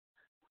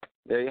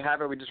There you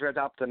have it. We just wrapped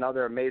up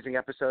another amazing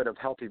episode of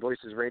Healthy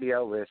Voices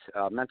Radio with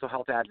mental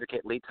health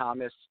advocate Lee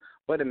Thomas.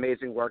 What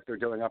amazing work they're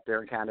doing up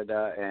there in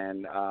Canada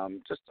and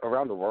just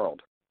around the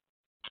world.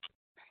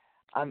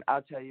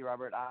 I'll tell you,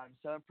 Robert, I'm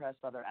so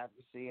impressed by their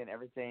advocacy and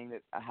everything,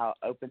 how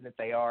open that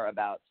they are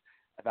about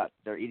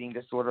their eating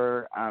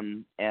disorder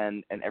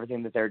and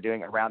everything that they're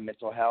doing around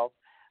mental health.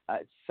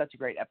 It's such a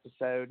great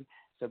episode.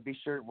 So be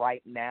sure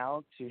right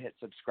now to hit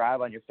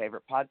subscribe on your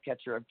favorite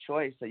podcatcher of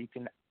choice so you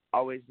can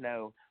always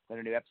know when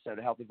a new episode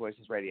of Healthy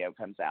Voices Radio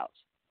comes out.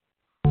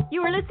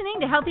 You are listening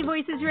to Healthy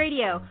Voices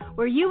Radio,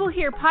 where you will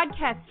hear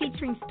podcasts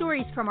featuring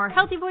stories from our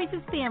Healthy Voices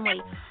family,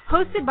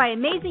 hosted by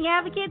amazing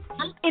advocates,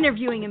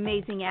 interviewing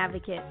amazing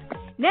advocates.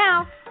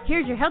 Now,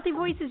 here's your Healthy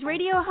Voices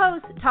Radio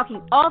hosts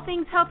talking all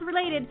things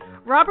health-related,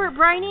 Robert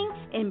Brining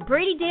and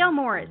Brady Dale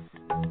Morris.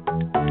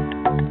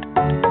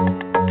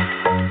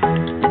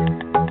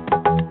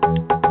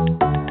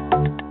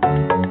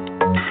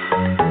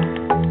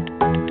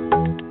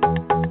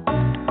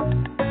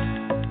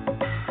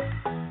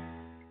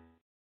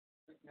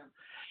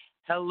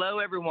 Hello,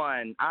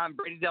 everyone. I'm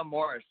Brady Dale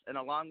Morris, and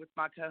along with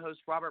my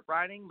co-host Robert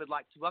Brining, would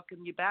like to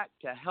welcome you back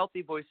to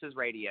Healthy Voices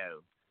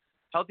Radio.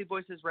 Healthy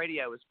Voices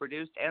Radio is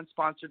produced and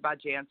sponsored by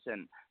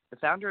Janssen, the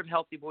founder of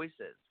Healthy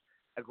Voices,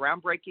 a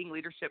groundbreaking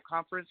leadership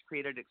conference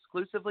created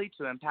exclusively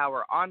to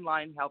empower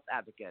online health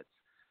advocates.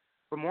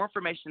 For more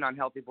information on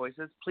Healthy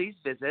Voices, please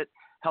visit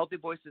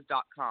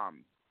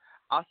healthyvoices.com.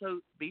 Also,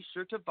 be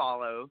sure to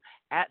follow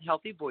at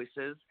Healthy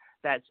Voices,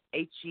 that's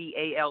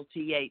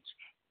HealthyVoices,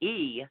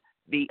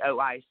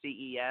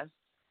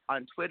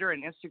 on Twitter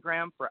and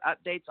Instagram for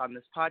updates on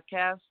this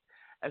podcast,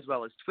 as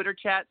well as Twitter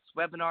chats,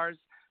 webinars,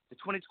 the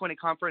 2020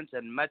 conference,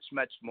 and much,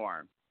 much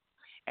more.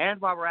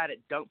 And while we're at it,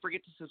 don't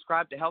forget to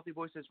subscribe to Healthy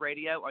Voices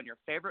Radio on your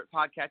favorite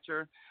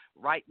podcatcher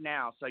right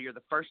now so you're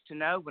the first to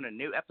know when a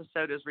new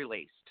episode is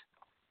released.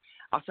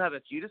 I also have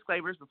a few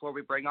disclaimers before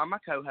we bring on my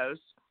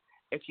co-hosts.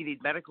 If you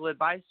need medical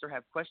advice or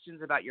have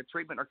questions about your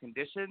treatment or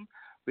condition,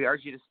 we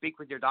urge you to speak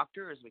with your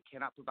doctor as we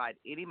cannot provide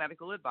any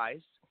medical advice.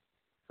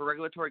 For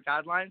regulatory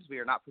guidelines, we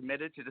are not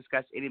permitted to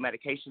discuss any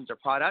medications or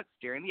products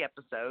during the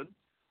episode.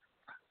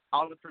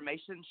 All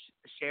information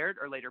shared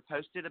or later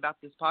posted about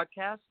this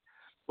podcast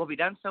will be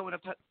done so in a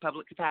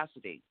public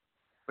capacity.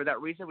 For that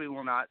reason, we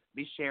will not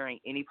be sharing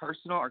any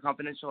personal or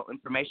confidential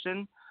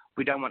information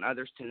we don't want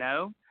others to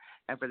know.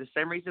 And for the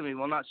same reason, we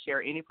will not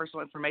share any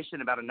personal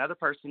information about another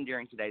person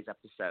during today's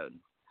episode.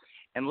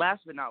 And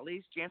last but not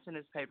least, Janssen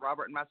has paid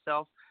Robert and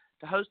myself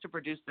to host and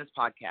produce this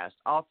podcast.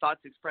 All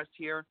thoughts expressed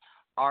here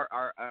are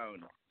our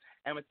own.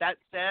 And with that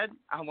said,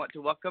 I want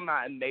to welcome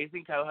my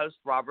amazing co-host,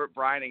 Robert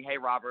Brining. Hey,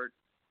 Robert.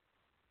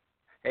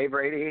 Hey,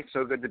 Brady.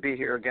 So good to be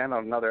here again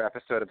on another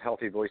episode of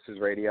Healthy Voices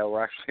Radio.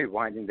 We're actually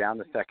winding down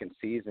the second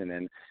season,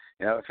 and,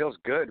 you know, it feels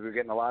good. We're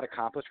getting a lot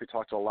accomplished. We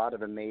talked to a lot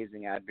of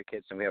amazing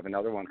advocates, and we have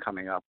another one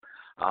coming up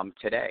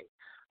today.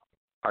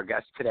 Our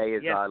guest today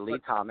is Lee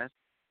Thomas.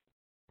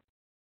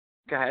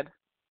 Go ahead.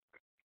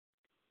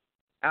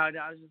 No,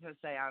 I was just going to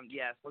say,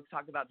 yes, let's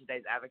talk about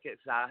today's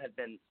advocates. I have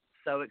been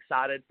so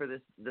excited for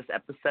this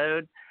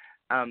episode.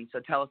 So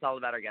tell us all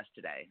about our guest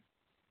today.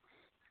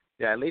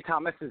 Yeah, Lee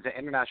Thomas is an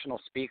international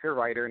speaker,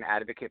 writer, and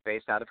advocate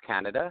based out of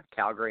Canada,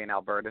 Calgary and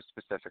Alberta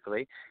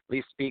specifically.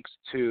 Lee speaks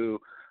to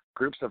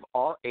groups of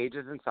all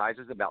ages and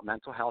sizes about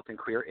mental health and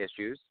queer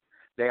issues.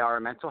 They are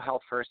a mental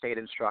health first aid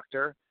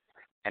instructor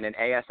and an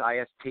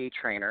ASIST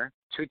trainer,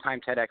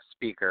 two-time TEDx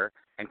speaker,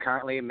 and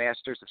currently a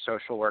Master's of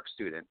Social Work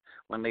student.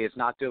 When Lee is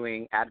not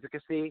doing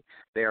advocacy,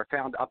 they are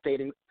found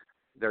updating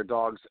their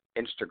dog's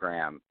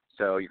Instagram.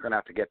 So you're going to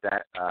have to get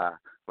that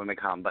when we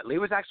come. But Lee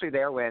was actually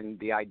there when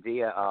the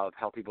idea of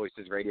Healthy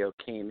Voices Radio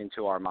came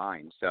into our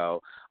minds.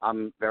 So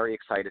I'm very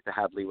excited to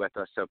have Lee with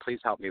us. So please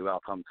help me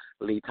welcome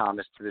Lee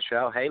Thomas to the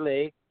show. Hey,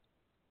 Lee.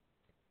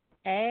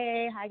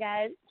 Hey. Hi,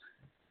 guys.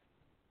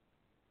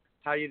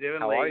 How you doing,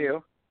 How Lee? are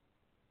you?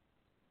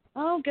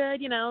 Oh,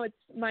 good. You know, it's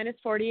minus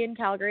 40 in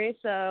Calgary,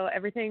 so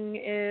everything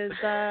is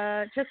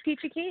just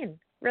peachy keen.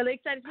 Really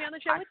excited to be on the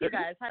show with you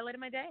guys. Highlight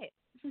of my day.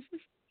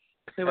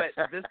 So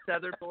this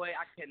Southern boy,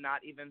 I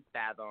cannot even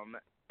fathom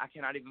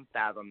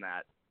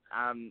that.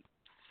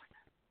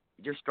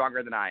 You're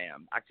stronger than I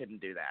am. I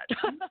couldn't do that.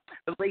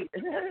 But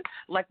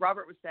like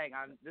Robert was saying,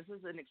 this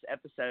is the next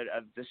episode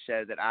of the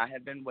show that I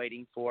have been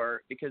waiting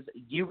for because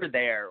you were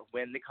there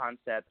when the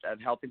concept of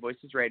Healthy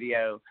Voices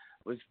Radio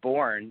was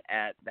born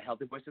at the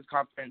Healthy Voices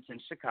Conference in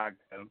Chicago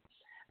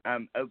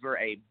over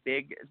a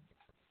big,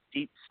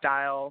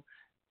 deep-style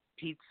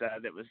pizza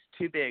that was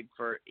too big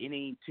for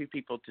any two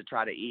people to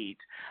try to eat.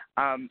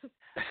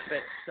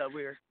 But so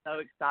we're so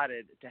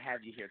excited to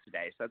have you here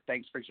today. So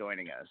thanks for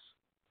joining us.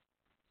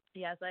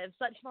 Yes, I have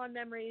such fond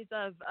memories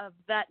of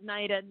that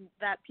night and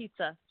that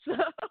pizza. So.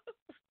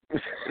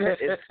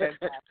 It's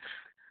fantastic.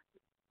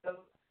 So,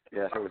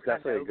 yes, it was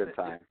definitely a good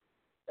time.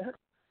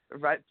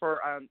 Right,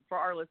 for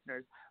our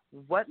listeners,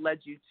 what led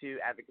you to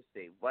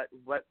advocacy? What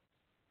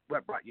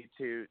brought you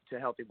to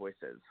Healthy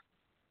Voices?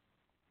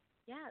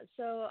 Yeah,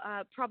 so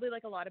probably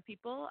like a lot of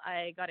people,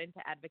 I got into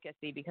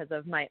advocacy because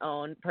of my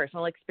own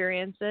personal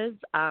experiences.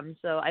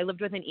 So I lived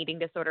with an eating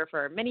disorder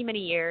for many, many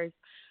years,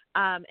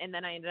 and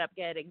then I ended up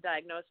getting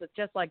diagnosed with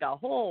just like a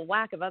whole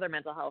whack of other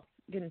mental health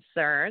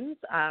concerns.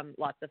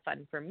 Lots of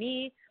fun for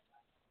me,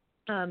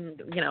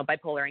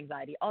 bipolar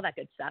anxiety, all that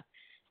good stuff.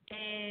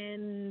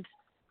 And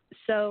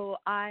so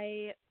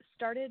I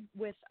started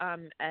with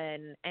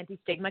an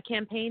anti-stigma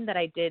campaign that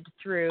I did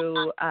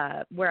through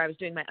where I was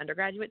doing my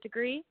undergraduate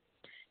degree.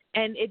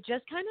 And it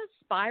just kind of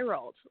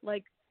spiraled.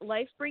 Like,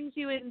 life brings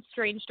you in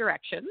strange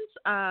directions.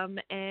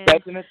 And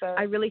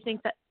I really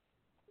think that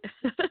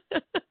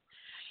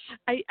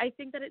I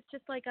think that it's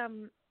just like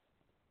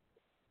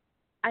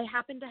I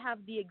happen to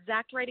have the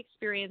exact right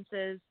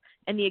experiences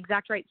and the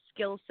exact right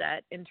skill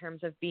set in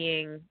terms of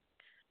being,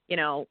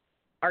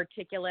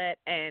 articulate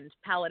and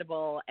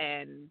palatable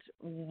and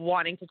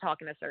wanting to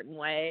talk in a certain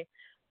way.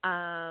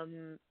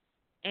 And,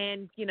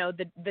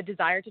 the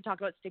desire to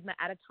talk about stigma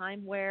at a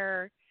time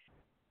where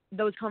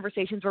those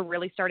conversations were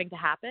really starting to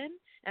happen.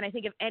 And I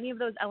think if any of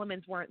those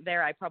elements weren't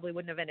there, I probably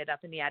wouldn't have ended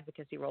up in the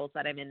advocacy roles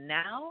that I'm in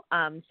now.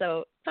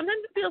 So sometimes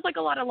it feels like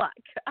a lot of luck.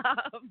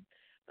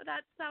 But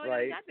that's how I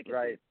got into advocacy.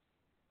 Right.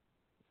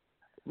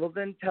 Well,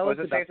 then tell us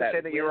about that. Was it safe to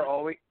say that you were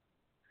always...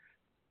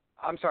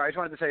 I'm sorry, I just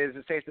wanted to say, is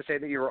it safe to say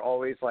that you were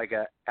always like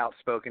a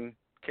outspoken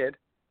kid?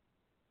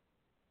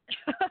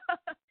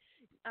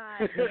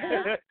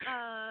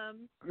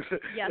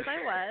 Yes, I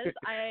was.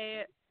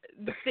 I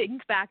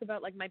think back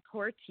about like my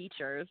poor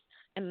teachers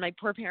and my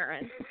poor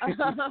parents,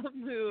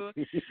 who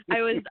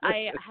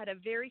I had a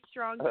very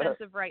strong sense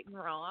of right and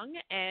wrong,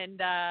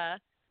 and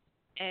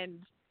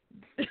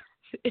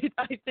it,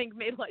 I think,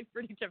 made life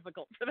pretty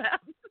difficult for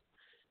them.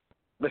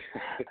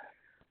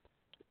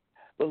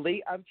 Well,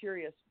 Lee, I'm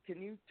curious. Can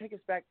you take us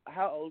back?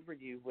 How old were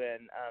you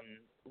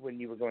when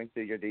you were going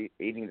through your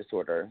eating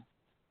disorder?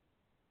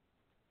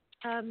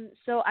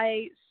 So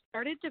I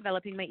started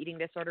developing my eating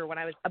disorder when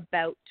I was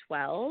about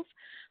 12.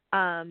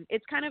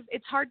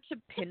 It's hard to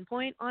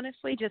pinpoint,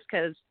 honestly, just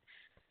because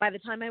by the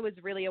time I was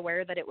really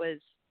aware that it was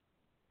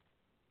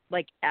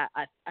like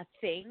a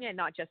thing and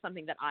not just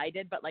something that I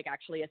did, but like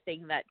actually a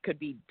thing that could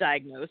be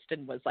diagnosed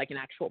and was like an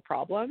actual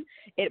problem,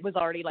 it was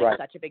already like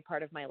such a big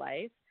part of my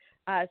life.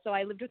 So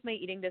I lived with my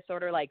eating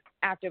disorder like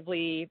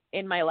actively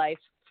in my life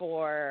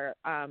for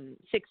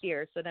 6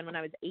 years. So then when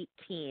I was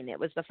 18, it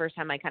was the first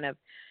time I kind of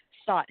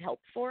sought help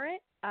for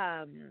it.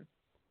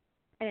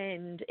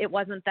 And it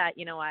wasn't that,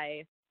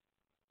 I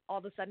all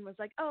of a sudden was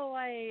like, oh,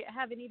 I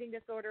have an eating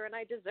disorder and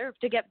I deserve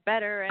to get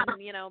better and,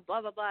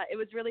 blah, blah, blah. It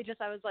was really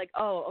just, I was like,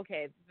 oh,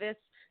 okay, this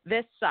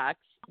sucks.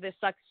 This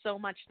sucks so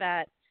much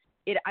that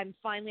I'm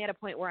finally at a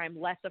point where I'm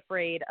less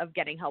afraid of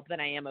getting help than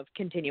I am of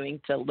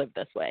continuing to live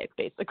this way,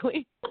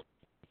 basically.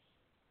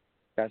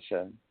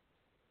 Gotcha.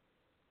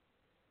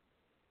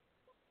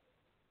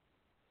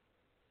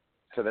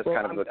 So that's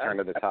kind of the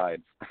turn of the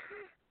tide.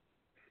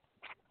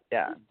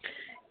 Yeah.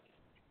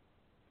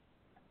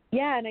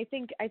 Yeah, and I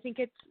think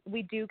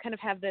we do kind of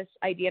have this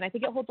idea, and I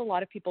think it holds a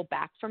lot of people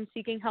back from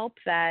seeking help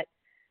that,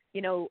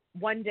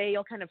 one day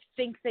you'll kind of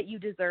think that you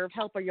deserve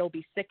help or you'll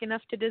be sick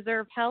enough to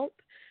deserve help.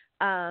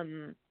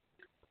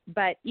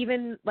 But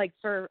even like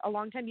for a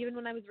long time, even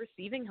when I was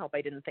receiving help,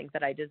 I didn't think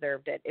that I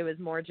deserved it. It was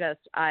more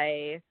just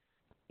I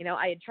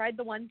had tried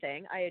the one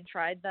thing. I had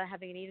tried the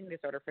having an eating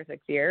disorder for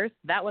 6 years.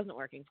 That wasn't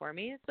working for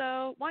me.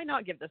 So why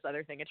not give this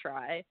other thing a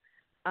try?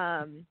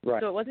 So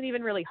it wasn't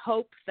even really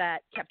hope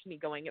that kept me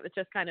going. It was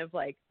just kind of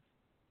like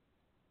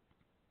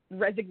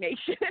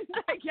resignation,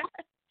 I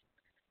guess.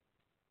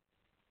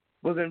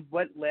 Well, then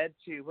what led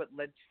to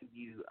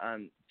you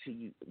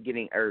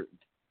getting or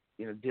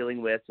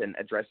dealing with and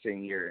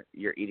addressing your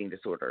eating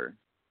disorder?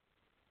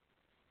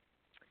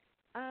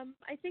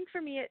 I think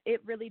for me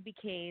it really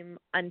became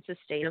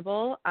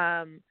unsustainable.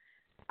 I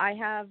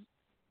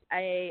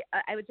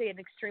would say an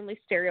extremely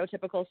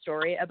stereotypical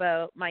story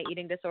about my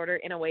eating disorder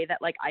in a way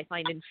that like I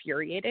find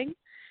infuriating,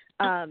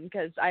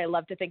 because I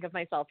love to think of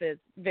myself as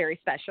very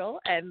special,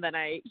 and then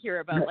I hear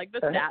about like the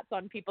stats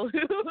on people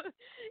who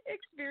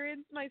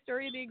experience my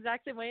story the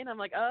exact same way, and I'm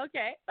like, oh,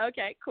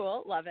 okay,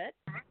 cool, love it.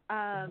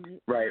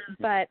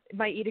 But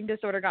my eating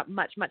disorder got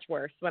much, much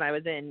worse when I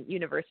was in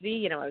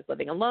university. I was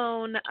living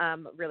alone,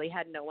 really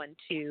had no one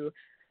to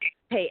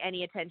pay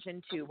any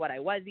attention to what I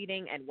was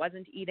eating and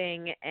wasn't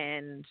eating.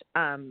 And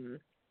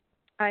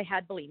I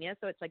had bulimia,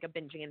 so it's like a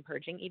binging and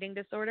purging eating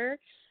disorder.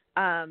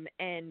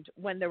 And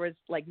when there was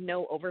like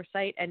no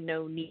oversight and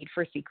no need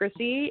for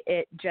secrecy,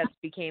 it just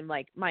became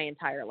like my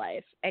entire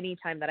life.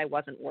 Anytime that I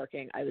wasn't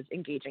working, I was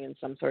engaging in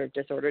some sort of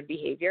disordered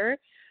behavior.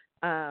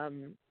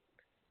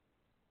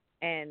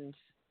 And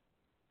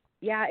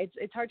yeah,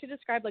 it's hard to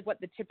describe like what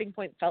the tipping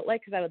point felt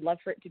like, because I would love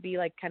for it to be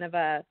like kind of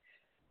a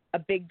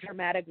big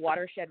dramatic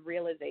watershed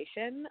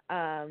realization.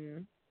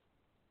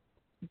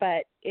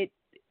 But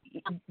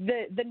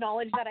the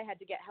knowledge that I had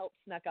to get help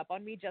snuck up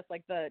on me, just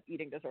like the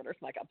eating disorder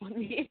snuck up on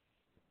me.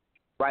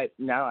 Right.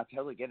 No, I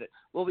totally get it.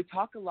 Well, we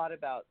talk a lot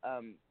about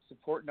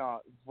support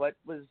now. What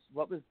was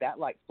that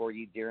like for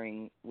you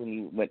when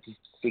you went to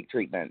seek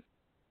treatment?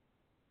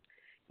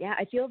 Yeah,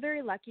 I feel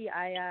very lucky.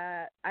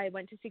 I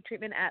went to seek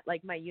treatment at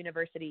like my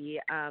university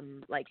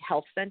like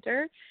health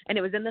center, and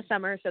it was in the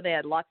summer, so they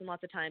had lots and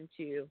lots of time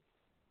to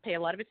pay a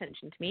lot of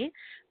attention to me.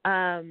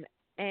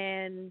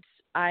 And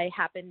I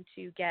happened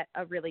to get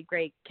a really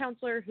great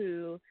counselor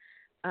who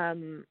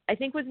I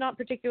think was not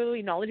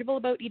particularly knowledgeable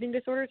about eating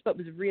disorders, but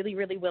was really,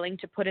 really willing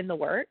to put in the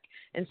work.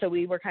 And so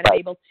we were kind of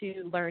able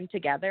to learn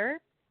together.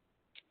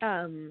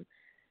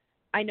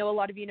 I know a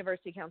lot of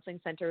university counseling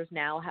centers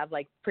now have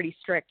like pretty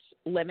strict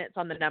limits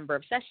on the number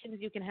of sessions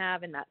you can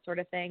have and that sort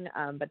of thing.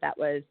 But that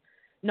was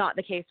not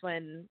the case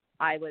when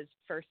I was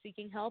first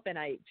seeking help. And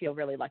I feel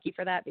really lucky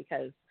for that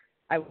because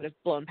I would have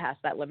blown past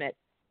that limit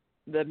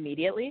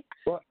immediately.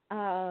 Well,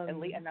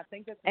 and I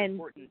think that's an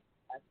important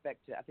aspect.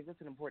 I think that's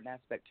an important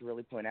aspect to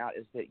really point out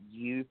is that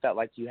you felt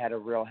like you had a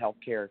real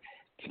healthcare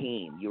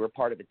team. You were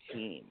part of a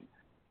team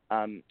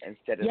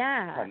instead of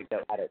trying to go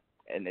at it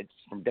and it's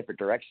from different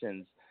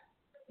directions.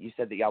 You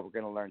said that y'all were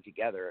going to learn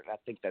together, and I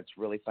think that's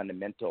really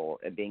fundamental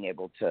in being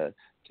able to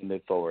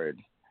move forward.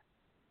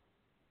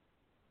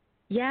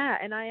 Yeah,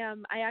 and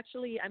I'm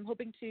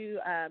hoping to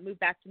move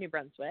back to New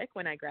Brunswick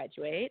when I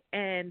graduate,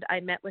 and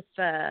I met with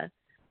the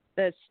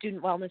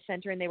Student Wellness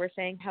Center, and they were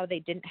saying how they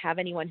didn't have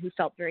anyone who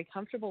felt very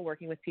comfortable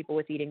working with people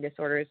with eating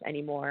disorders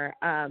anymore,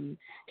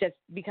 just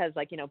because,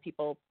 like, you know,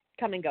 people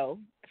come and go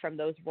from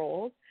those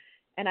roles.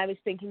 And I was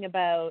thinking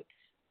about,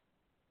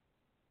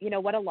 you know,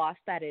 what a loss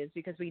that is,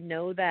 because we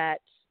know that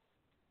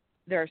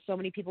there are so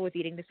many people with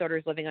eating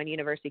disorders living on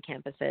university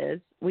campuses.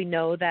 We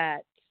know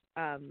that,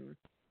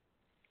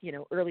 you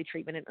know, early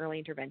treatment and early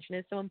intervention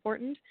is so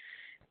important.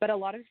 But a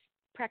lot of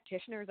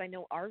practitioners I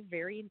know are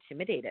very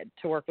intimidated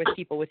to work with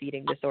people with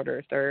eating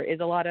disorders. There is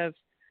a lot of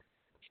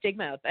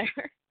stigma out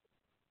there.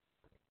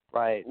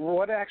 Right.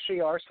 What actually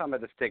are some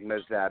of the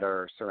stigmas that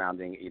are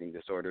surrounding eating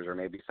disorders, or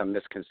maybe some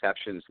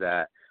misconceptions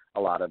that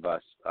a lot of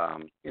us,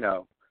 you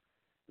know,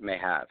 may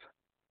have?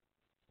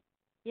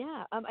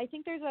 Yeah, I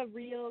think there's a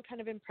real kind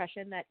of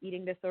impression that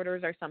eating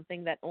disorders are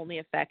something that only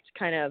affect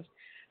kind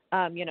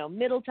of, you know,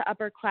 middle to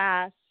upper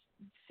class,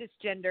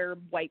 cisgender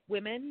white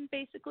women,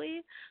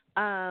 basically.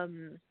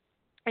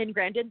 And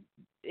granted,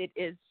 it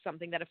is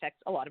something that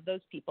affects a lot of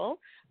those people.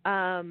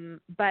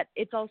 But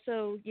it's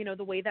also, you know,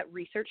 the way that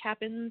research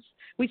happens.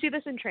 We see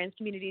this in trans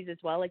communities as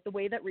well. Like the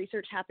way that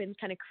research happens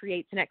kind of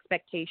creates an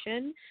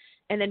expectation.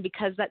 And then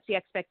because that's the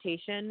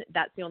expectation,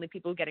 that's the only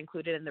people who get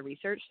included in the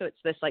research. So it's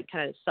this like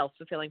kind of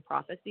self-fulfilling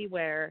prophecy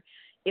where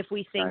if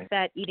we think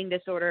that eating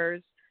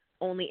disorders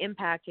only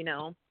impact, you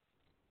know,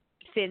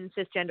 thin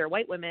cisgender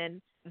white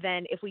women,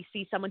 then if we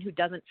see someone who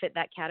doesn't fit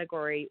that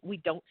category, we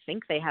don't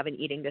think they have an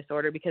eating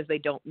disorder because they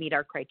don't meet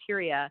our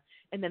criteria,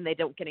 and then they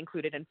don't get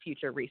included in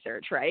future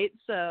research, right?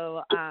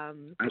 So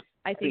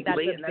I think that's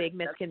a big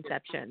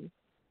misconception.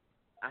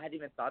 I hadn't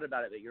even thought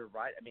about it, but you're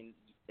right. I mean,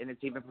 and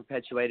it's even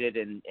perpetuated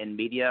in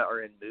media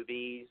or in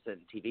movies and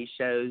TV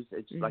shows.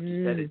 It's like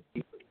you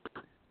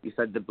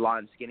said the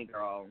blonde skinny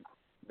girl,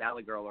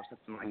 valley girl or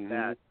something like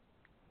that.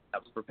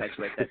 That was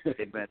perpetuate that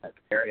stigma, that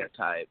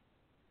stereotype.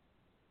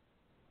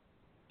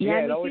 Yeah,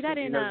 and we see that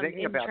in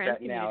trans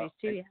communities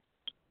too. Yeah.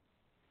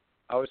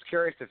 I was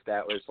curious if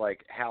that was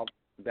like how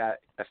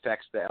that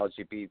affects the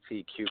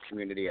LGBTQ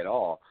community at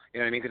all. You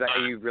know what I mean? Because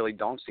you really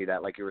don't see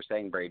that, like you were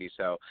saying, Brady.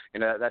 So, you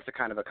know, that's a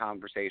kind of a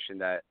conversation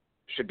that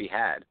should be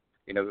had,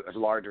 you know, at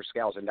larger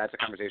scales, and that's a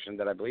conversation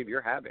that I believe you're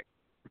having.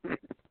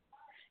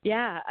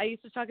 Yeah, I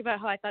used to talk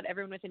about how I thought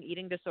everyone with an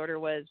eating disorder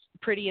was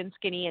pretty and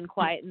skinny and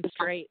quiet and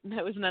straight, and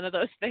that was none of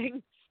those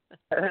things.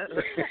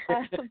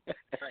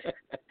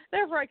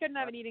 Therefore, I couldn't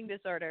have an eating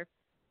disorder.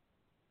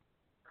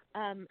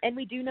 And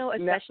we do know,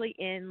 especially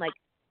in like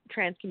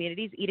trans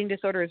communities, eating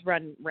disorders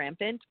run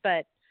rampant,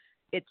 but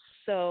it's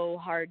so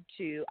hard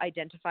to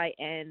identify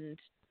and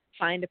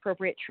find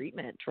appropriate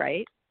treatment,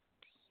 right?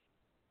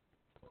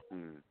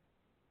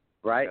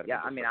 Right.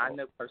 Yeah. I mean, I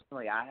know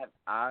personally,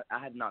 I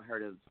had not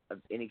heard of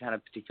any kind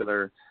of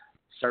particular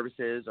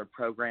services or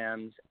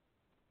programs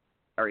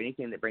or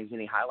anything that brings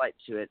any highlight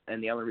to it.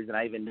 And the only reason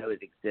I even know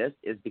it exists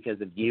is because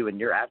of you and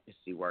your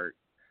advocacy work.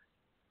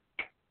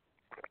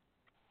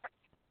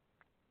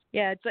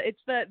 Yeah, it's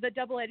the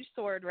double-edged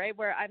sword, right?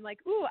 Where I'm like,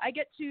 ooh, I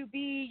get to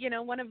be, you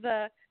know, one of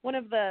the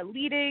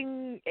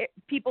leading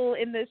people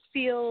in this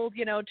field,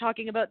 you know,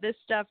 talking about this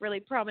stuff really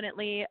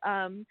prominently.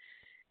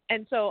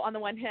 And so on the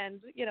one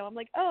hand, you know, I'm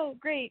like, oh,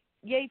 great,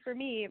 yay for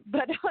me.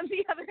 But on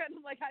the other hand,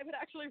 I'm like, I would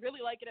actually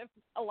really like it if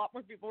a lot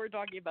more people were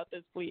talking about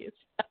this, please.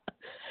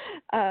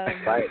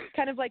 Right.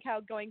 Kind of like how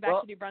going back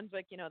to New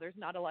Brunswick, you know, there's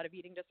not a lot of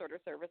eating disorder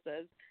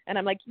services. And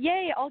I'm like,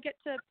 yay, I'll get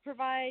to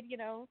provide, you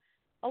know,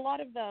 a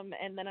lot of them.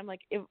 And then I'm like,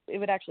 it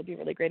would actually be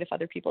really great if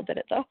other people did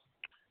it, though.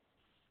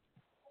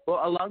 Well,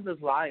 along those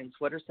lines,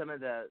 what are some of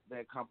the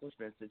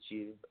accomplishments that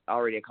you've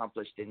already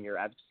accomplished in your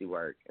advocacy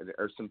work,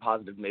 or some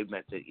positive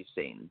movements that you've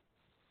seen?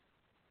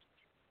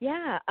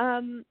 Yeah,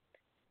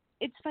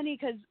 it's funny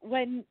because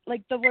when,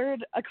 like, the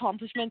word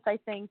accomplishments, I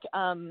think,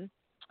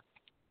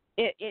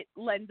 it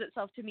lends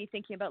itself to me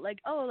thinking about like,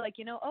 oh, like,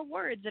 you know,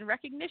 awards and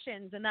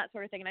recognitions and that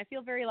sort of thing. And I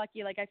feel very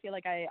lucky. Like, I feel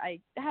like I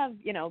have,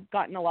 you know,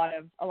 gotten a lot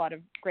of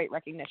great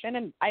recognition,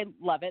 and I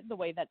love it the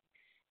way that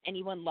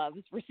anyone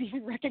loves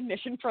receiving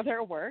recognition for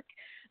their work.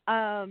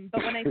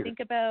 But when I think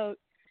about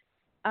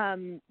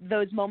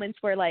those moments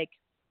where like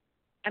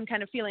I'm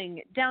kind of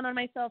feeling down on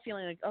myself,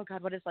 feeling like, oh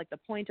God, what is like the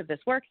point of this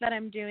work that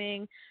I'm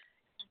doing?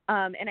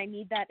 And I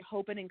need that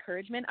hope and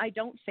encouragement. I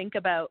don't think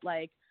about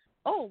like,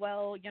 oh,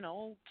 well, you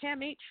know,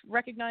 Cam H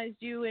recognized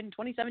you in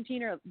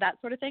 2017 or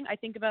that sort of thing. I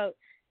think about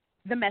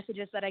the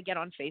messages that I get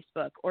on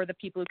Facebook or the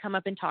people who come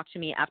up and talk to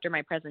me after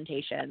my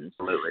presentations.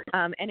 Absolutely.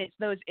 And it's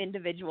those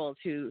individuals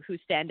who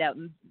stand out,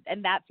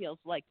 and that feels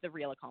like the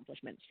real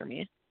accomplishments for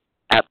me.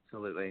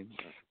 Absolutely.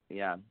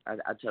 Yeah, I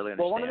totally understand.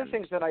 Well, one of the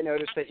things that I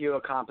noticed that you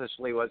accomplished,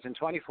 Lee, was in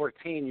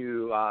 2014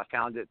 you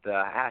founded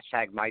the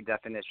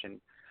 #MyDefinition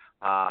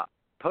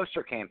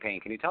poster campaign.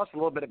 Can you tell us a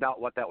little bit about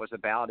what that was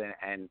about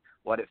and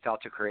what it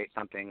felt to create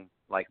something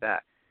like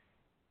that?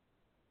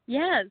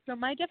 Yeah, so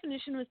My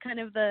Definition was kind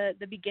of the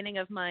beginning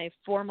of my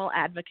formal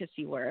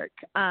advocacy work.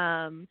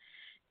 And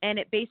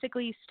it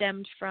basically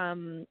stemmed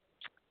from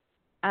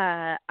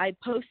I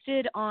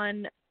posted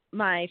on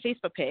my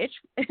Facebook page,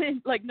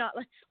 like not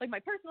like my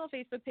personal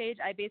Facebook page.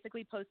 I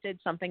basically posted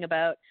something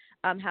about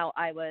how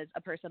I was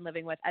a person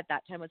living with, at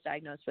that time, was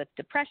diagnosed with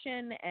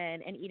depression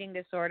and an eating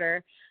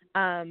disorder.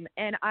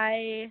 And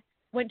I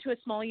went to a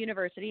small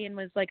university and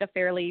was like a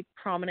fairly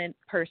prominent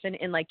person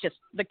in like just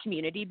the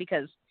community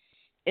because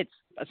it's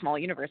a small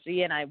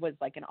university, and I was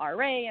like an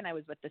RA, and I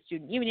was with the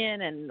student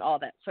union and all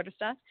that sort of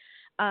stuff.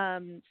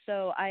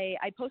 So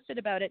I posted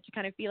about it to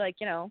kind of be like,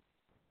 you know,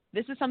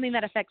 this is something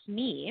that affects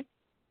me.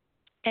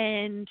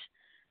 And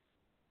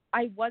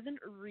I wasn't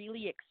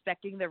really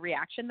expecting the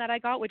reaction that I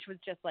got, which was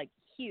just like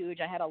huge.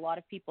 I had a lot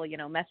of people, you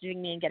know, messaging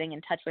me and getting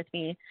in touch with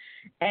me.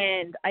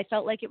 And I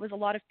felt like it was a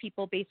lot of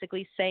people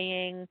basically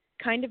saying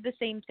kind of the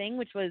same thing,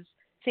 which was,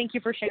 thank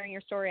you for sharing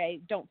your story. I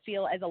don't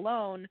feel as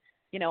alone.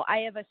 You know, I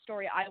have a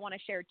story I want to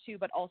share too,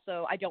 but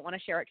also I don't want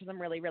to share it because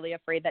I'm really, really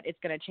afraid that it's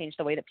going to change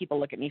the way that people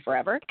look at me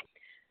forever.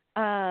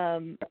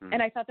 And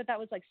I thought that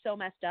was like so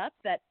messed up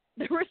that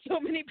there were so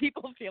many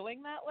people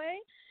feeling that way.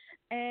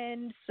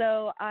 And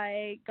so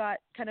I got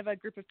kind of a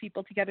group of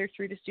people together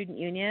through the student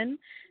union,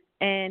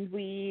 and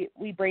we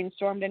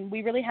brainstormed, and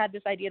we really had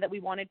this idea that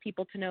we wanted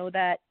people to know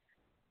that,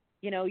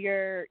 you know,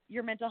 your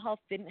mental health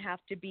didn't have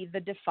to be the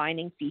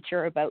defining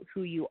feature about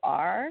who you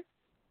are.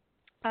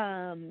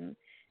 And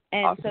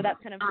awesome. So that's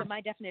kind of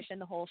my definition.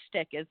 The whole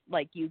shtick is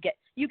like you get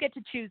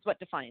to choose what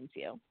defines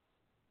you.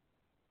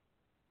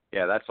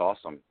 Yeah, that's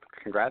awesome.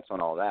 Congrats on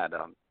all that.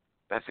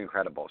 That's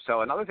incredible. So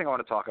another thing I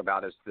want to talk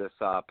about is this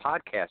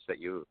podcast that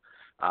you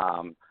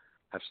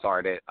have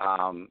started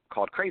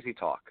called Crazy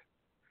Talk.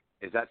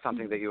 Is that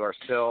something that you are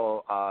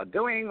still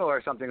doing,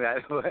 or something that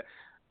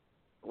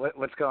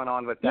what's going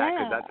on with that?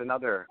 Because that's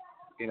another,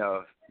 you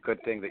know,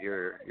 good thing that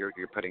you're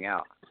putting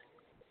out.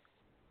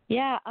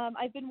 Yeah,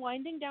 I've been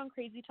winding down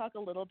Crazy Talk a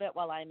little bit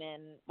while I'm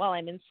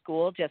in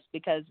school, just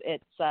because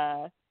it's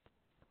I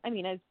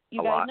mean, as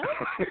you guys know,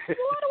 it's a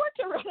lot of work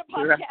to run a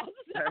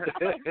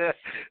podcast.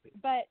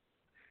 But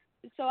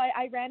so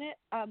I ran it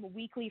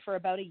weekly for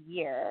about a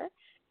year,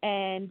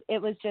 and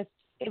it was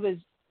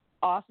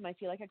awesome. I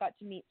feel like I got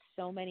to meet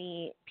so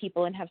many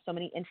people and have so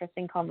many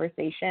interesting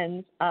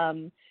conversations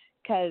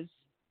because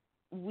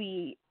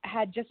we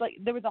had just like,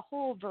 there was a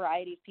whole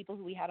variety of people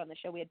who we had on the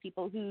show. We had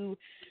people who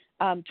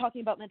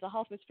talking about mental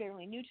health was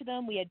fairly new to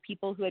them. We had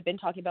people who had been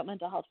talking about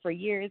mental health for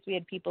years. We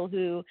had people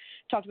who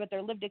talked about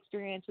their lived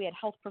experience. We had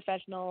health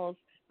professionals.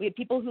 We had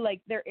people who,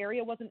 like, their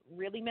area wasn't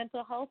really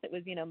mental health. It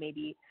was, you know,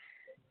 maybe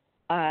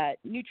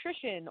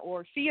nutrition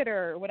or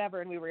theater or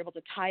whatever, and we were able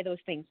to tie those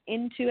things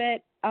into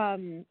it.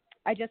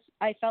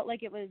 I felt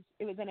like it was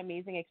an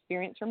amazing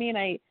experience for me, and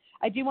I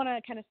do want to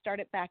kind of start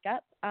it back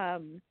up.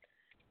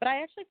 But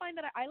I actually find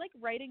that I like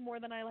writing more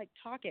than I like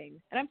talking.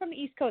 And I'm from the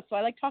East Coast, so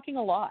I like talking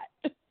a lot.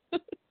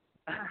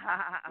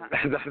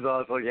 That's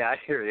awesome. Yeah, I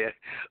hear you.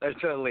 I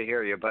totally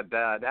hear you. But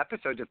the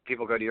episode, if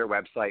people go to your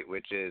website,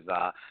 which is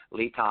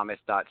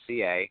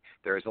leethomas.ca,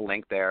 there's a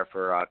link there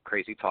for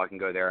Crazy Talk, and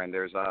go there. And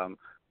there's,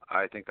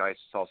 I think I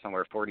saw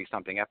somewhere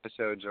 40-something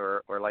episodes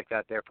or like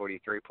that there,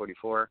 43,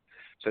 44.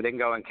 So they can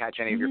go and catch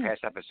any of your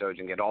past episodes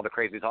and get all the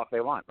crazy talk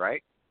they want,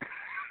 right?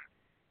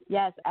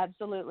 Yes,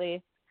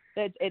 absolutely.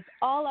 It's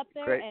all up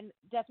there. Great. And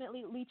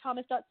definitely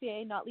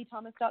leethomas.ca, not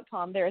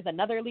leethomas.com. There is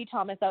another Lee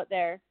Thomas out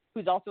there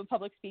who's also a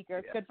public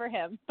speaker. Yeah. Good for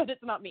him, but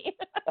it's not me.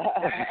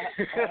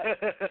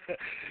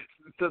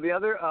 So the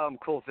other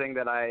cool thing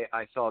that I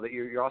saw, that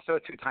you're also a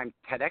 2-time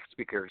TEDx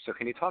speaker. So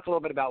can you talk a little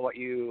bit about what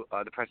you,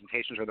 the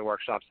presentations or the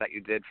workshops that you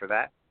did for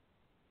that?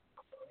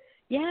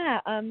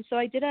 Yeah, so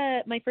I did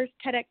my first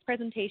TEDx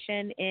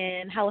presentation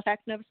in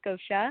Halifax, Nova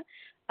Scotia,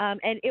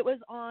 and it was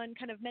on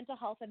kind of mental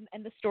health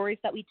and the stories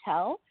that we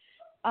tell.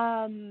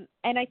 And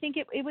I think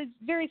it was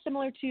very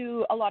similar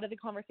to a lot of the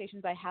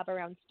conversations I have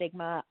around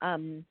stigma.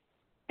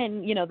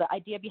 And, you know, the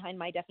idea behind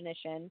My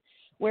Definition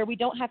where we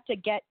don't have to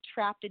get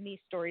trapped in these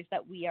stories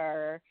that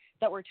we're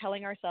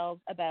telling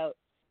ourselves about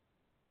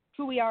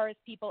who we are as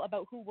people,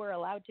 about who we're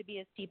allowed to be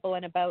as people,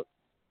 and about,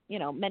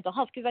 mental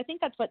health. Because I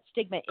think that's what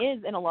stigma is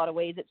in a lot of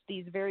ways. It's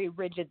these very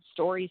rigid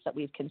stories that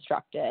we've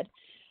constructed.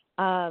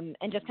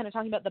 And just kind of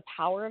talking about the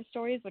power of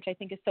stories, which I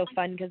think is so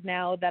fun, because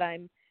now that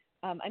I'm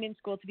in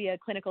school to be a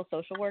clinical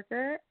social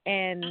worker,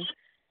 and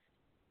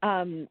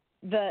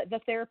the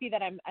therapy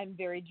that I'm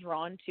very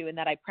drawn to and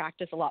that I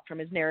practice a lot from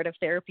is narrative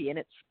therapy. And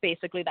it's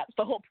basically, that's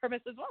the whole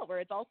premise as well, where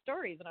it's all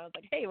stories. And I was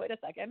like, hey, wait a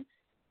second.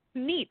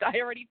 Neat.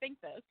 I already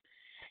think this.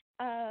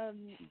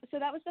 So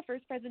that was the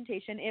first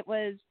presentation. It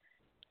was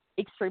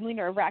extremely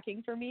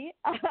nerve-wracking for me.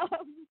 But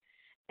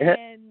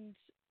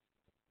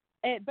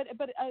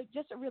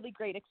just a really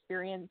great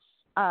experience.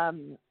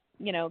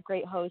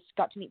 Great host,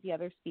 got to meet the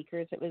other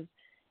speakers. It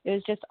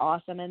was just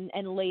awesome.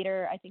 And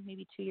later, I think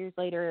maybe 2 years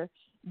later,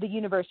 the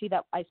university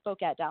that I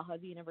spoke at,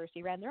 Dalhousie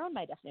University, ran their own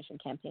My Definition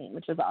campaign,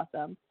 which was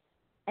awesome.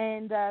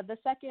 And the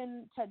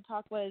second TED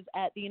Talk was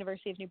at the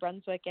University of New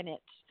Brunswick, and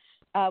it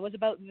was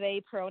about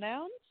they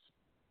pronouns,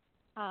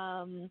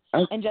 and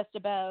just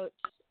about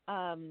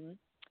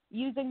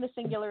using the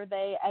singular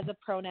they as a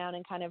pronoun,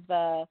 and kind of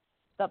the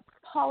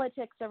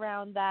politics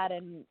around that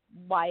and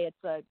why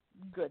it's a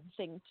good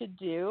thing to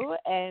do.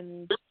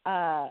 And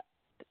I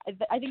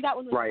think that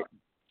one was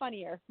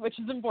funnier, which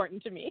is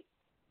important to me.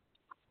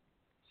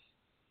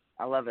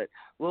 I love it.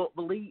 Well,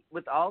 Lee,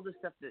 with all the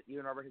stuff that you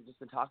and Robert have just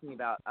been talking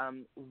about,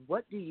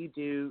 what do you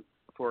do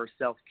for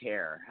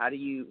self-care?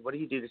 What do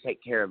you do to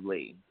take care of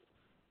Lee?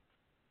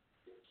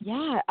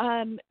 Yeah,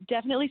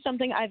 definitely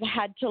something I've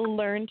had to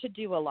learn to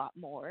do a lot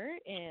more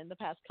in the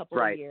past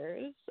couple of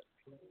years.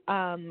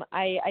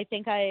 I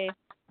think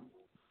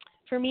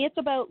for me, it's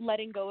about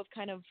letting go of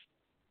kind of,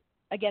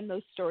 again,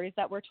 those stories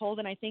that we're told.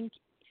 And I think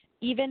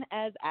even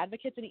as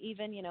advocates, and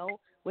even,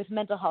 with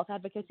mental health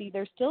advocacy,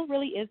 there still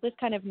really is this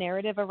kind of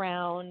narrative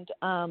around,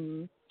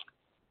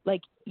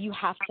 like, you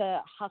have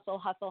to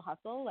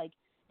hustle. Like,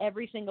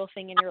 every single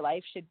thing in your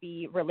life should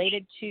be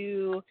related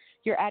to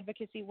your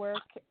advocacy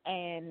work.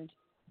 And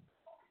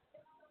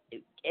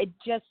it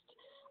just,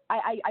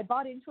 I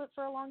bought into it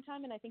for a long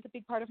time, and I think a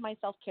big part of my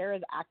self-care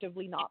is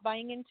actively not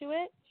buying into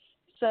it.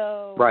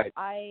 So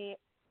I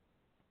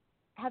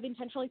have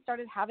intentionally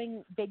started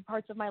having big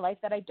parts of my life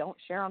that I don't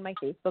share on my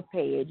Facebook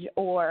page,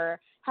 or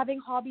having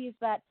hobbies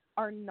that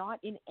are not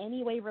in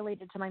any way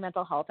related to my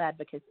mental health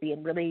advocacy,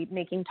 and really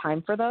making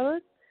time for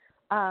those.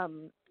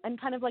 And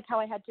kind of like how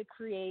I had to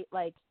create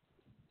like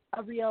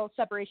a real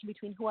separation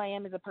between who I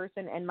am as a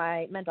person and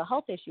my mental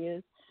health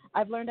issues,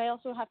 I've learned I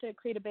also have to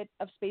create a bit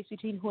of space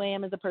between who I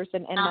am as a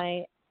person and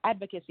my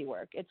advocacy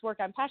work. It's work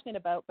I'm passionate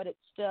about, but it's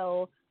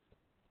still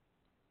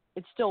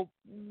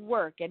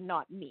work and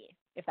not me,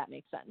 if that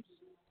makes sense.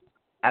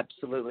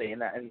 Absolutely.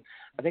 And I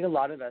think a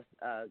lot of us,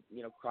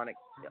 chronic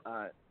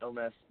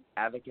illness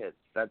advocates,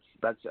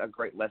 that's a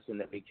great lesson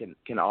that we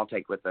can all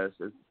take with us.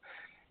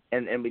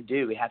 And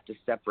we have to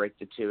separate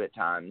the two at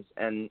times.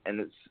 And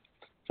it's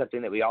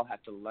something that we all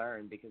have to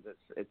learn, because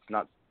it's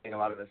not something a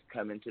lot of us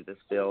come into this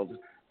field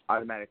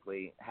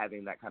automatically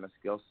having that kind of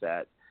skill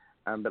set.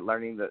 But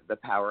learning the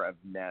power of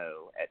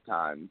no at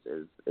times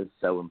is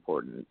so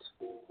important.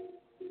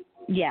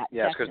 Yeah.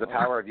 Yes, because the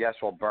power of yes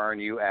will burn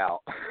you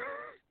out.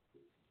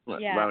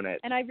 Yeah. Learn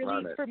it. And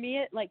for me,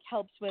 it like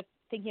helps with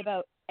thinking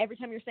about every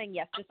time you're saying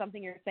yes to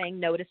something, you're saying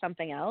no to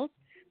something else.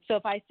 So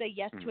if I say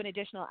yes to an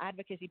additional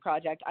advocacy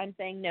project, I'm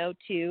saying no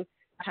to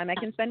time I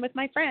can spend with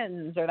my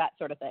friends, or that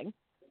sort of thing.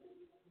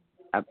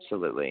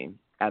 Absolutely.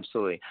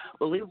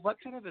 Well, Lee, what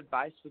kind of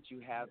advice would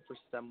you have for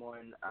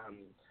someone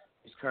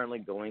who's currently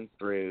going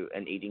through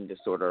an eating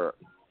disorder?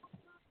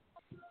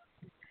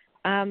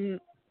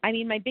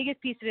 My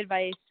biggest piece of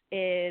advice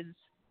is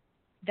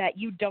that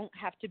you don't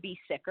have to be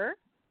sicker.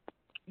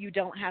 You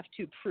don't have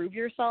to prove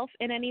yourself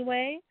in any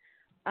way.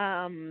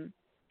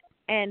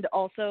 And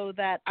also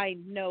that I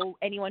know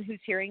anyone who's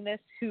hearing this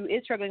who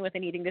is struggling with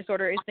an eating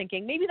disorder is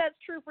thinking, maybe that's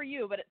true for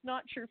you, but it's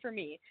not true for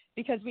me,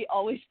 because we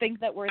always think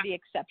that we're the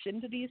exception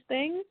to these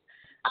things.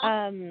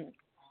 So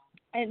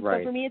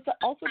for me, it's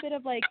also a bit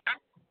of like,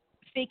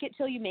 fake it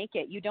till you make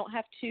it. You don't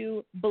have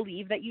to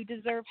believe that you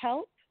deserve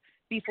help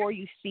before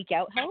you seek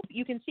out help.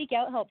 You can seek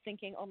out help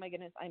thinking, oh my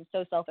goodness, I'm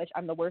so selfish,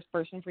 I'm the worst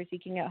person for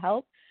seeking out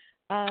help.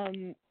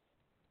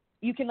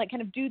 You can like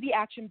kind of do the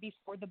action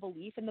before the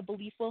belief, and the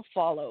belief will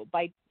follow.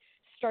 By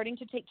starting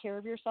to take care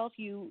of yourself,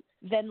 you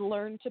then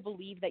learn to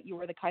believe that you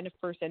are the kind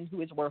of person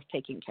who is worth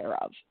taking care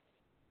of.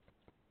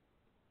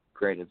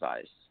 Great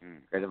advice.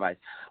 Great advice.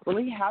 Well,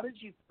 Lee, how did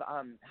you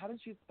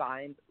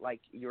find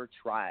like your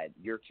tribe,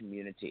 your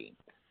community?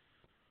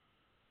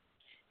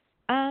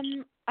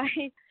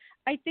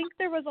 I think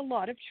there was a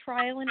lot of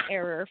trial and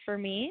error for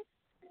me,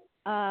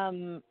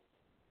 and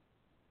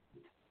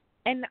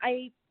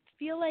I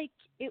feel like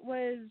it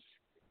was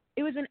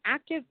an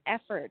active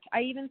effort.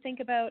 I even think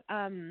about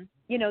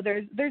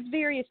there's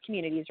various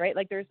communities, right?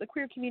 Like there's the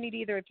queer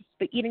community, there's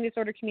the eating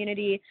disorder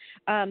community.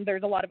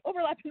 There's a lot of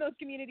overlap in those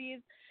communities.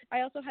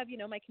 I also have,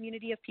 my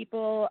community of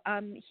people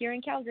here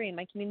in Calgary and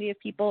my community of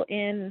people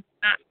in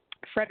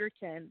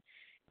Fredericton.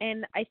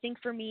 And I think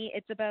for me,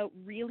 it's about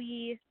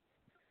really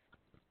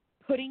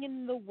putting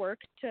in the work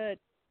to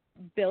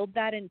build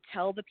that and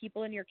tell the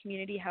people in your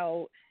community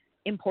how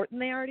important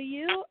they are to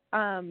you.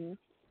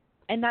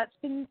 And that's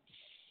been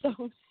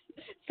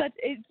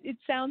it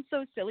sounds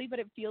so silly, but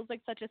it feels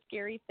like such a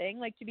scary thing,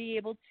 like to be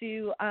able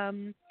to,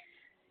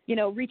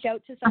 reach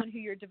out to someone who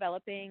you're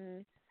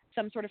developing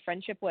some sort of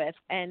friendship with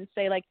and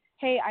say like,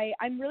 hey,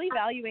 I'm really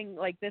valuing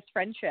like this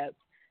friendship.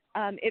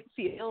 It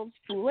feels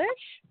foolish.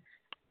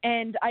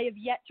 And I have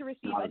yet to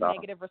receive a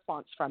negative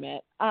response from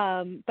it.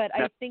 But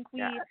I think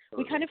we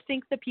kind of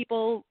think the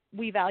people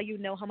we value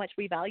know how much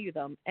we value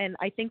them. And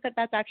I think that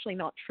that's actually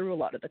not true a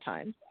lot of the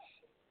time.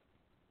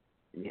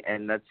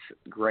 And that's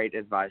great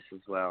advice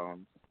as well.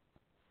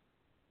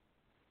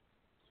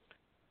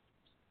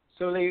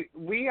 So Lee,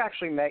 we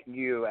actually met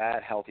you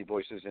at Healthy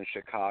Voices in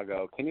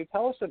Chicago. Can you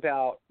tell us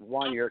about,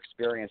 one, your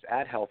experience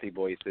at Healthy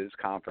Voices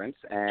conference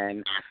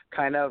and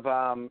kind of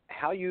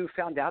how you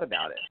found out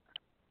about it?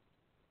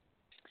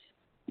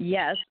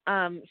 Yes.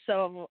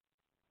 So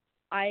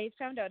I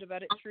found out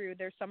about it through,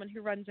 there's someone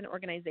who runs an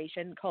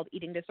organization called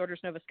Eating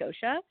Disorders Nova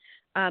Scotia,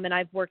 and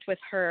I've worked with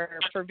her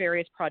for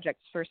various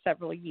projects for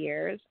several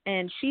years,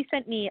 and she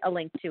sent me a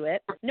link to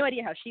it. No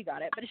idea how she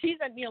got it, but she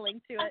sent me a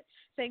link to it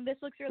saying, this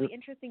looks really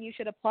interesting, you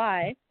should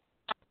apply.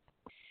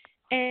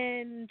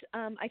 And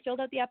I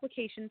filled out the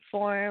application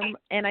form,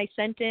 and I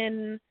sent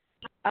in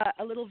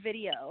a little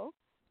video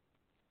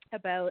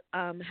about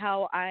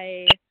how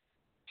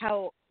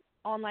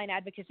online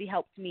advocacy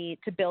helped me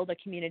to build a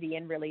community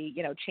and really,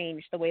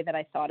 change the way that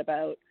I thought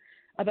about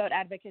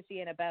advocacy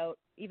and about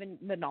even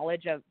the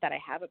knowledge that I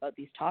have about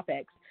these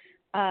topics.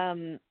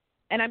 And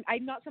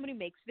I'm not someone who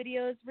makes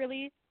videos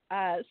really,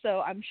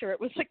 so I'm sure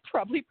it was like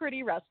probably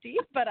pretty rusty,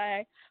 but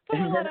I put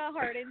a lot of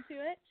heart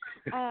into it,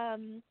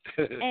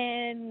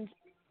 and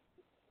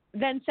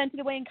then sent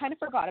it away and kind of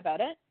forgot about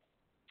it.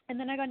 And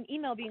then I got an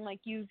email being like,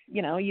 you've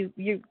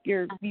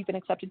been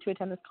accepted to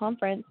attend this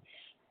conference.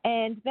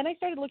 And then I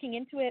started looking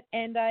into it,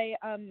 and I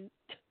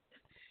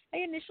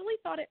initially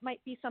thought it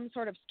might be some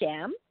sort of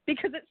scam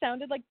because it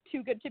sounded like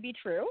too good to be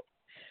true.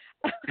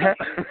 I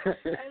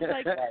was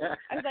like,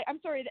 I'm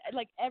sorry,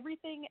 like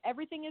everything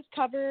is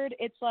covered.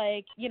 It's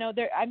like,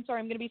 I'm sorry,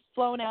 I'm going to be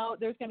flown out.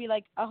 There's going to be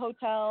like a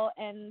hotel,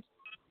 and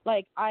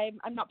like I'm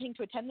not paying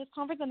to attend this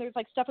conference. And there's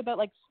like stuff about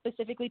like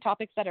specifically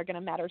topics that are going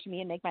to matter to me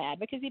and make my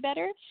advocacy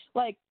better.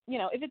 Like,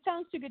 if it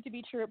sounds too good to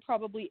be true, it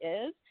probably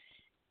is.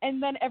 And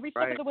then every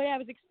step of the way, I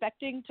was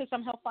expecting to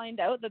somehow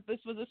find out that this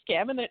was a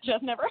scam, and then it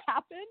just never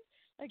happened.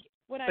 Like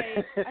when I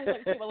was like,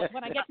 okay, well,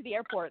 when I get to the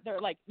airport, they're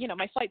like,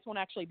 my flights won't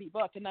actually be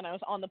booked. And then I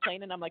was on the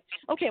plane, and I'm like,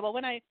 okay, well,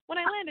 when I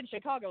land in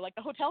Chicago, like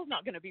the hotel's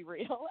not going to be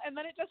real. And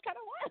then it just kind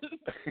of was.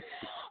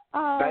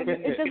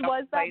 It just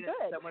was that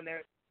good. Someone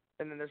there,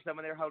 and then there's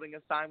someone there holding a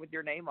sign with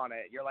your name on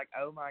it. You're like,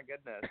 oh my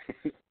goodness.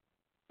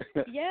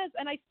 Yes,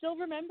 and I still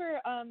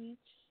remember.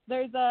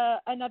 There's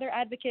another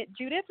advocate,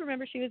 Judith.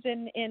 Remember, she was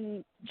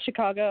in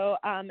Chicago,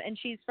 and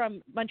she's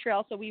from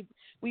Montreal. So we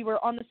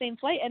were on the same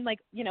flight, and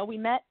we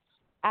met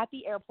at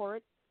the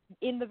airport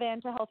in the van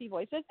to Healthy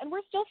Voices, and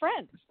we're still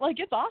friends. Like,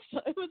 it's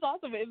awesome. It was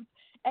awesome.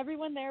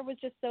 Everyone there was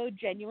just so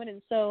genuine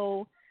and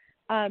so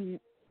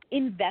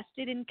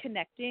invested in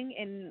connecting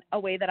in a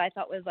way that I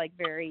thought was like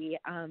very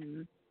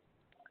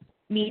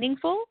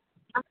meaningful.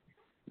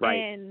 Right.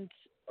 And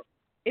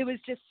it was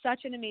just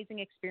such an amazing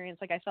experience.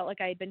 Like, I felt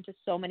like I had been to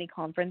so many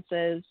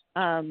conferences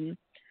where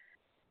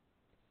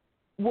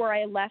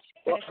I left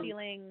kind of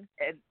feeling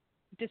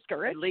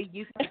discouraged. Lee,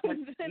 you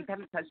kind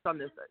of touched on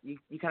this. You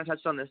kind of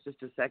touched on this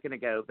just a second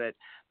ago. But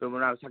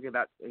when I was talking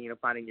about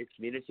finding your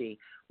community,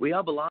 we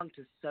all belong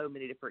to so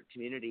many different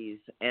communities,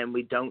 and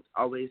we don't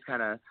always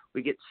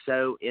we get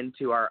so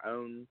into our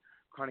own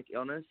chronic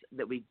illness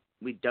that we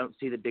don't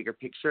see the bigger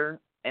picture.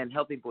 And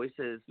Healthy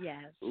Voices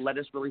let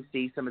us really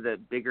see some of the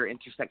bigger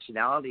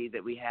intersectionality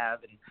that we have.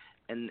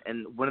 And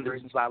one of the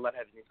reasons why I love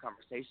having these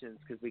conversations,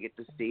 because we get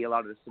to see a lot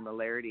of the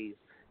similarities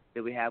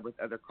that we have with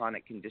other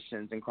chronic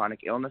conditions and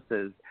chronic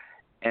illnesses.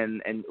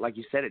 And like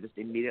you said, it just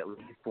immediately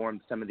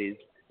formed some of these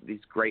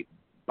great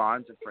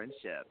bonds of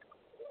friendship.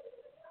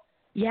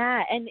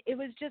 Yeah, and it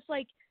was just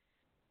like,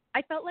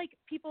 I felt like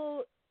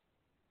people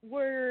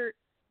were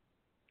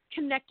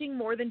connecting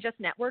more than just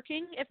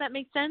networking, if that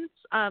makes sense.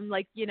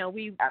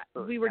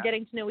 We were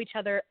getting to know each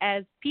other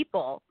as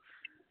people.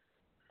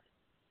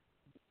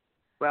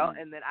 Well,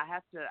 and then I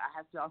have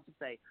to also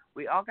say,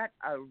 we all got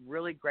a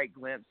really great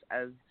glimpse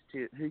as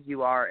to who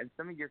you are and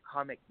some of your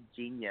comic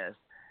genius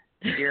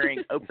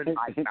during Open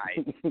Mic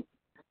Night.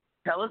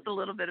 Tell us a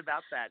little bit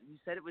about that. You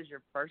said it was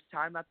your first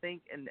time, I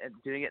think, and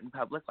doing it in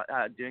public,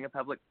 doing a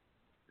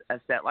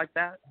set like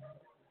that.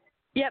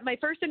 Yeah, my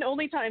first and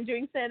only time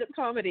doing stand-up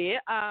comedy. It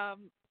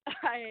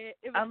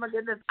was oh my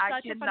goodness, I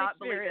cannot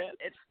believe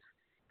it.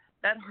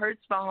 That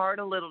hurts my heart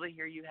a little to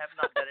hear you have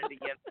not done it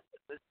again. It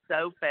was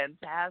so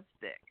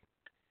fantastic.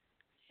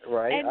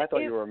 Right? And I thought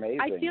you were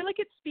amazing. I feel like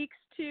it speaks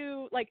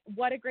to, like,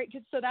 what a great,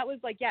 so that was,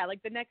 like, yeah,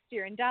 like, the next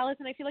year in Dallas,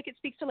 and I feel like it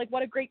speaks to, like,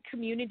 what a great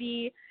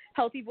community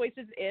Healthy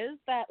Voices is,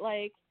 that,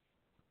 like,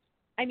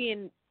 I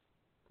mean,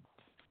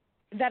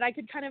 that I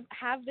could kind of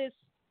have this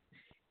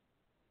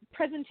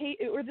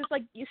presentation, or this,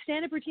 like,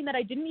 stand-up routine that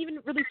I didn't even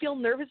really feel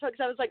nervous about,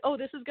 because I was like, oh,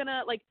 this is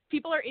gonna, like,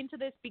 people are into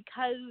this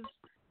because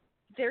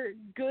they're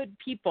good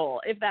people,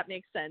 if that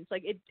makes sense.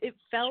 Like, it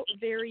felt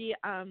very,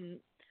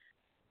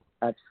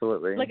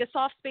 Absolutely. like a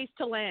soft space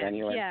to land.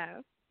 Genuine.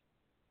 Yeah.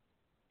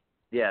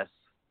 Yes.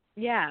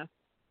 Yeah.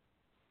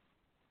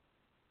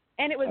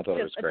 And it was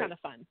just a great. ton of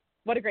fun.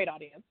 What a great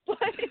audience.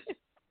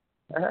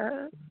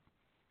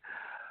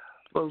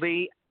 Well,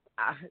 Lee,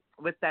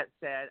 with that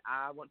said,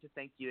 I want to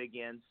thank you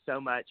again so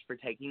much for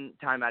taking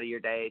time out of your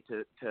day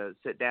to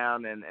sit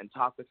down and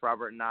talk with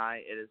Robert and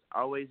I. It is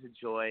always a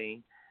joy.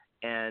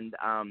 And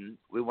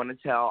we want to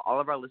tell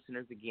all of our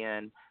listeners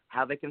again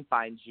how they can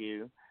find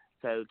you.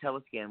 So tell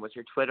us again, what's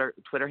your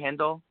Twitter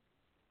handle?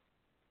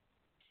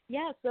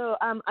 Yeah, so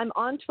I'm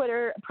on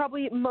Twitter,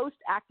 probably most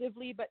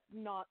actively, but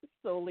not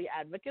solely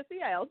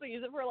advocacy. I also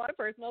use it for a lot of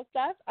personal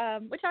stuff,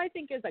 which I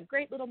think is a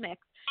great little mix.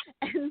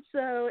 And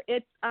so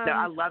it's no,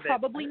 I love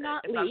probably it.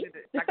 not if Lee.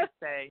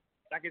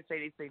 I could say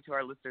anything to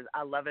our listeners,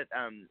 I love it.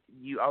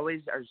 You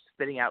always are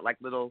spitting out like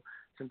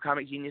some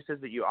comic geniuses,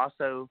 but you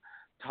also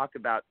talk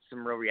about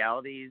some real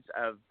realities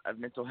of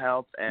mental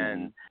health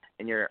and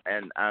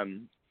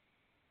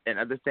and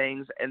other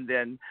things. And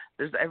then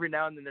there's every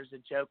now and then there's a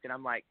joke, and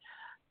I'm like,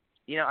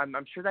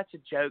 I'm sure that's a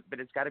joke, but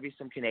it's got to be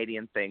some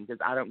Canadian thing because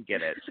I don't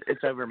get it.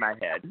 It's over my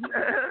head.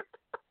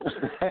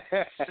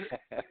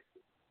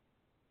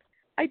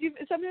 I do.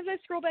 Sometimes I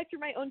scroll back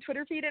through my own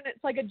Twitter feed, and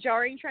it's like a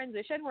jarring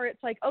transition where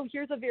it's like, oh,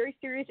 here's a very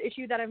serious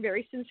issue that I'm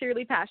very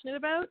sincerely passionate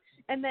about,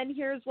 and then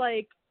here's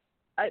like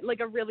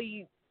a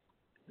really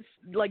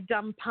like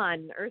dumb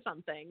pun or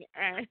something,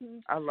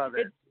 and I love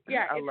it.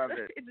 I love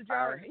it. It's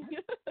jarring.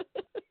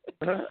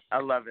 I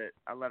love it.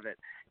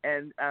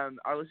 And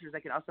our listeners,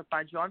 they can also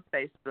find you on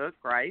Facebook,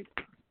 right?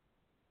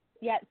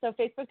 Yeah, so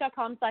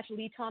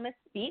facebook.com/Lee Thomas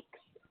Speaks,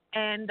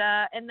 and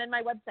then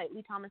my website,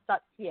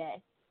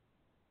 leethomas.ca.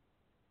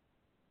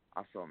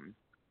 Awesome.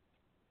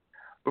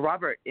 Well,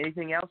 Robert,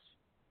 anything else?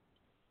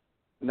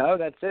 No,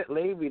 that's it,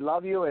 Lee. We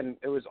love you, and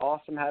it was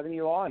awesome having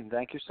you on.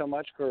 Thank you so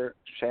much for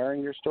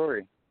sharing your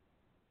story.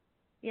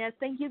 Yes,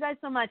 thank you guys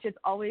so much. It's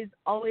always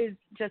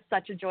just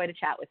such a joy to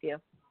chat with you.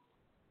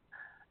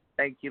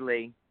 Thank you,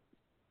 Lee.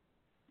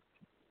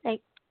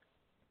 Thanks.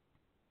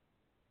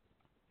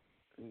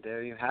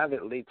 There you have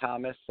it, Lee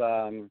Thomas.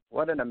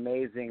 What an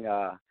amazing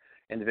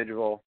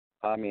individual.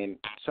 I mean,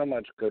 so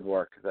much good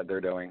work that they're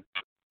doing.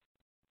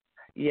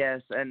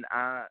 Yes, and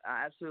I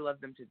absolutely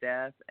love them to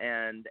death,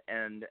 and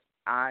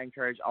I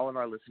encourage all of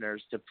our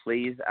listeners to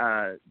please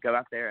go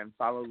out there and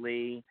follow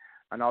Lee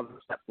on all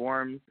those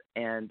platforms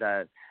and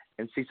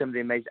see some of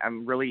the amazing.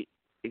 I'm really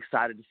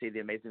excited to see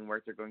the amazing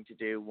work they're going to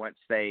do once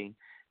they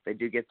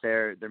do get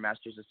their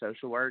Masters of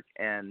Social Work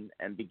and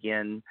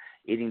begin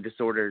Eating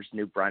Disorders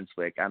New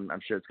Brunswick. I'm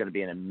sure it's going to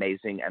be an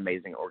amazing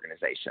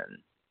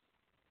organization.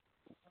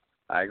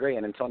 I agree.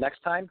 And until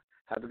next time,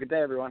 have a good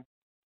day, everyone.